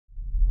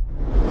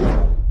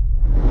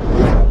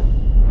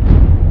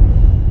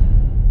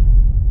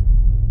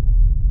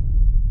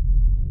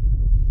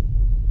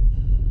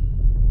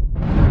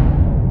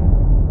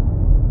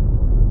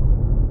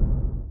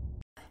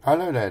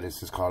Hello there,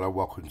 this is Carlo.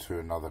 Welcome to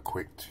another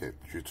quick tip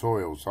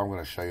tutorial. So I'm going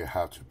to show you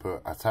how to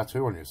put a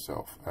tattoo on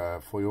yourself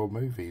for your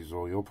movies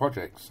or your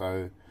projects.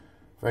 So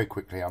very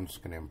quickly, I'm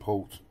just going to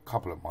import a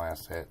couple of my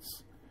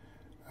assets,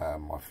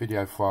 my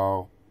video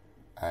file,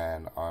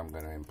 and I'm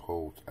going to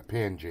import a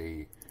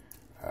PNG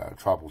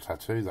tribal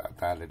tattoo that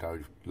I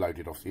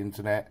loaded off the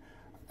internet.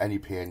 Any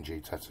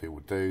PNG tattoo will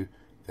do.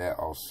 There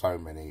are so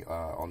many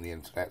on the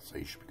internet, so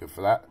you should be good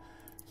for that.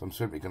 So I'm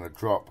simply going to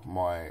drop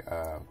my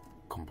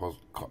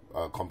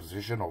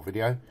composition or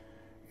video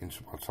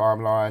into my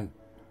timeline.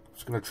 I'm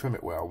just going to trim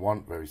it where I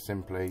want, very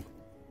simply.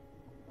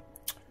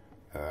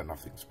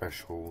 Nothing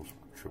special.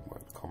 Trim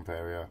where the comp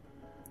area.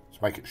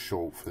 Just make it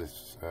short for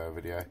this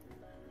video.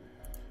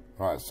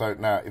 Right, so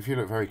now if you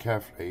look very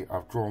carefully,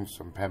 I've drawn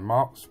some pen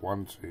marks,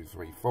 1, 2,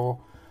 3, 4.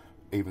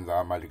 Even though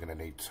I'm only going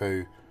to need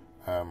 2,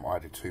 I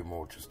did 2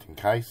 more just in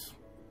case.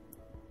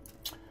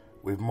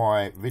 With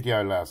my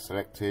video layer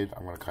selected,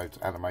 I'm going to go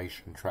to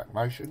animation, track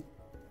motion.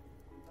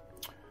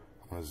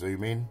 I'm going to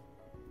zoom in,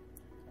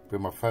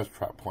 bring my first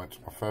track point to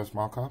my first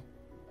marker,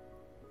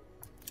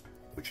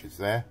 which is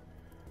there.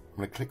 I'm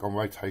going to click on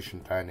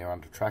rotation down here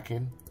under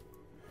tracking,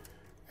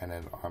 and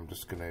then I'm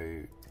just going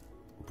to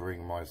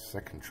bring my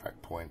second track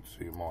point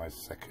to my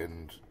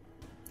second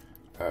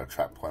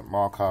track point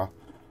marker.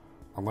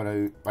 I'm going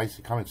to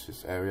basically come into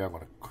this area. I'm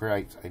going to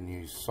create a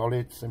new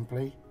solid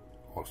simply,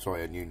 or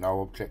sorry, a new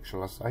null object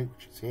shall I say,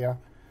 which is here.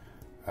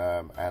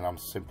 And I'm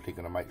simply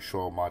going to make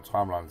sure my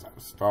timeline is at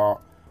the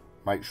start,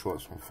 make sure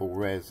it's on full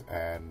res,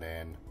 and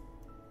then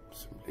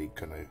simply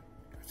going to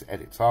go to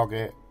edit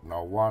target,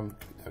 null 1,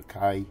 click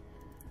OK,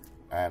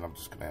 and I'm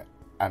just going to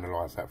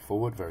analyze that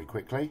forward very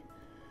quickly.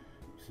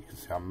 So you can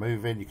see I'm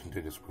moving. You can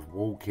do this with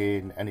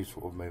walking, any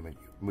sort of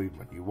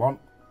movement you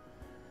want.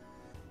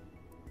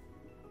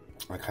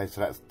 Okay, so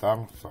that's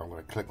done. So I'm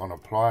going to click on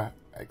apply,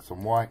 X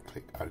and Y,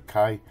 click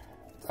OK.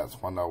 That's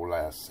my null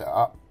layer set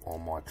up, or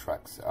my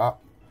track set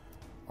up.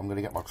 I'm going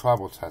to get my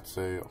tribal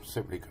tattoo. I'm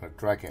simply going to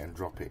drag it and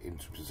drop it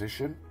into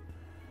position.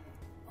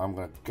 I'm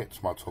going to get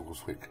to my toggle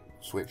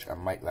switch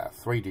and make that a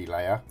 3D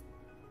layer.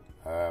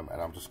 And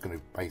I'm just going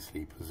to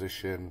basically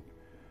position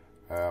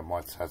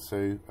my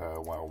tattoo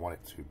where I want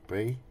it to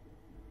be.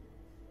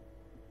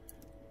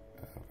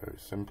 Very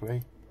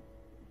simply.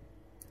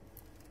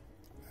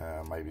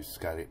 Maybe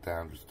scale it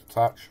down just a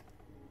touch.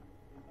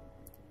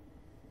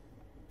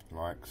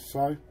 Like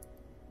so.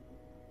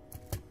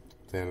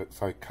 There, looks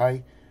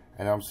okay.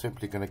 And I'm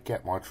simply going to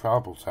get my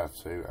tribal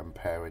tattoo and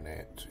pairing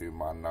it to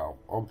my null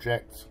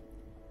object,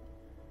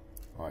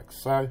 like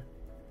so.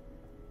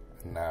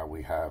 And now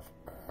we have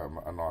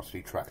a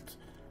nicely tracked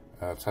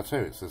tattoo.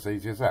 It's as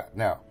easy as that.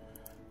 Now,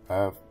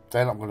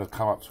 then I'm going to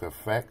come up to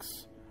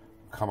effects,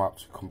 come up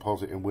to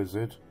compositing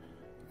wizard,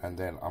 and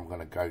then I'm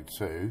going to go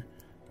to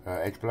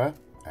edge blur,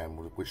 and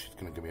which is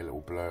going to give me a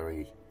little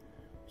blurry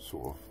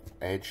sort of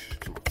edge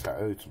to my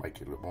tattoo to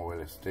make it look more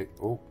realistic.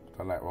 Oh,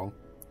 done that wrong.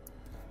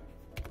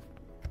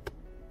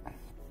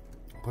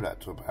 Put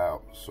that to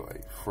about, sorry,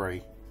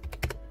 3,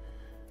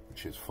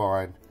 which is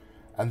fine.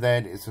 And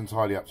then it's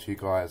entirely up to you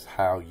guys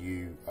how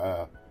you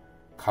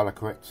color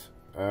correct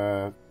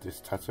this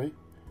tattoo.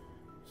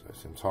 So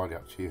it's entirely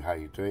up to you how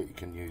you do it. You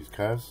can use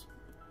curves.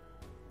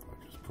 I'll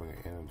just bring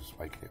it in and just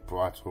making it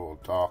brighter or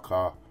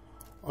darker,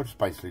 or just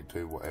basically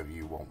do whatever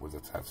you want with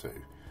a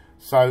tattoo.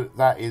 So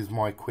that is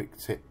my quick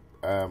tip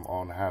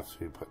on how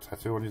to put a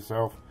tattoo on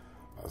yourself.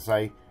 Like I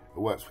say, it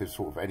works with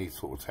sort of any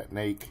sort of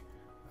technique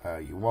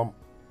you want.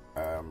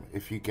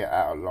 If you get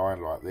out of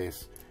line like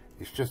this,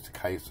 it's just a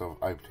case of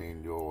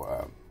opening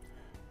your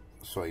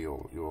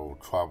your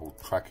tribal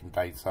tracking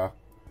data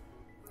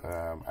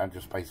and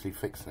just basically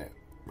fixing it,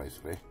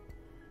 basically.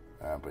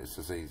 But it's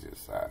as easy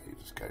as that. You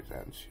just go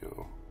down to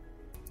your,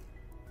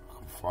 I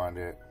can find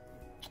it,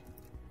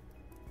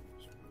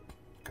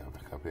 go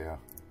back up here,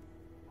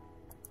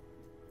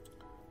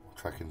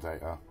 tracking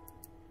data,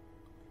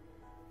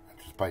 and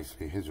just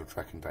basically here's your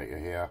tracking data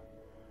here,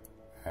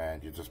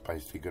 and you're just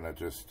basically gonna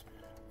just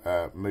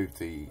move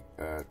the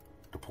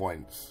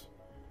points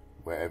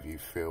wherever you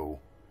feel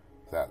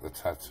that the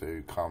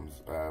tattoo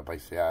comes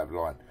basically out of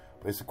line.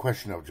 But it's a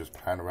question of just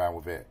playing around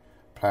with it,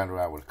 playing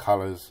around with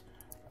colours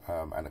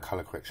and the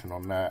colour correction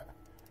on that,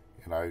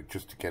 you know,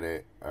 just to get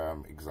it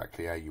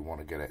exactly how you want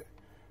to get it.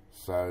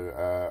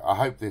 So I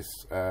hope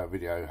this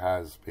video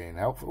has been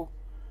helpful.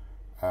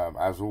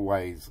 As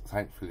always,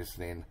 thanks for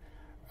listening.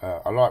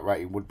 A like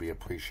rating would be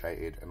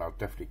appreciated, and I'll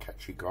definitely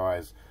catch you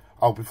guys.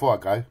 Oh, before I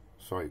go,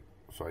 sorry,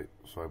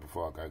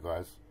 before I go,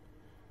 guys,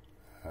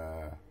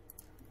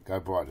 go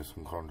brightness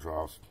and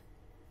contrast,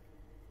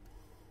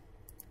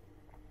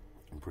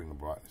 and bring the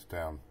brightness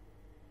down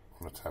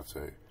on the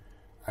tattoo,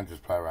 and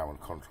just play around with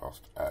the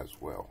contrast as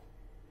well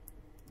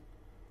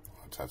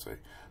on the tattoo.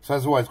 So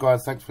as always,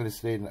 guys, thanks for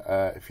listening.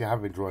 If you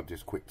have enjoyed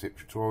this quick tip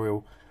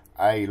tutorial,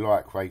 a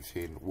like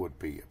rating would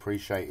be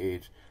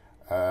appreciated,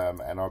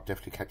 and I'll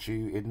definitely catch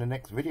you in the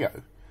next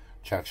video.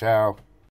 Ciao, ciao.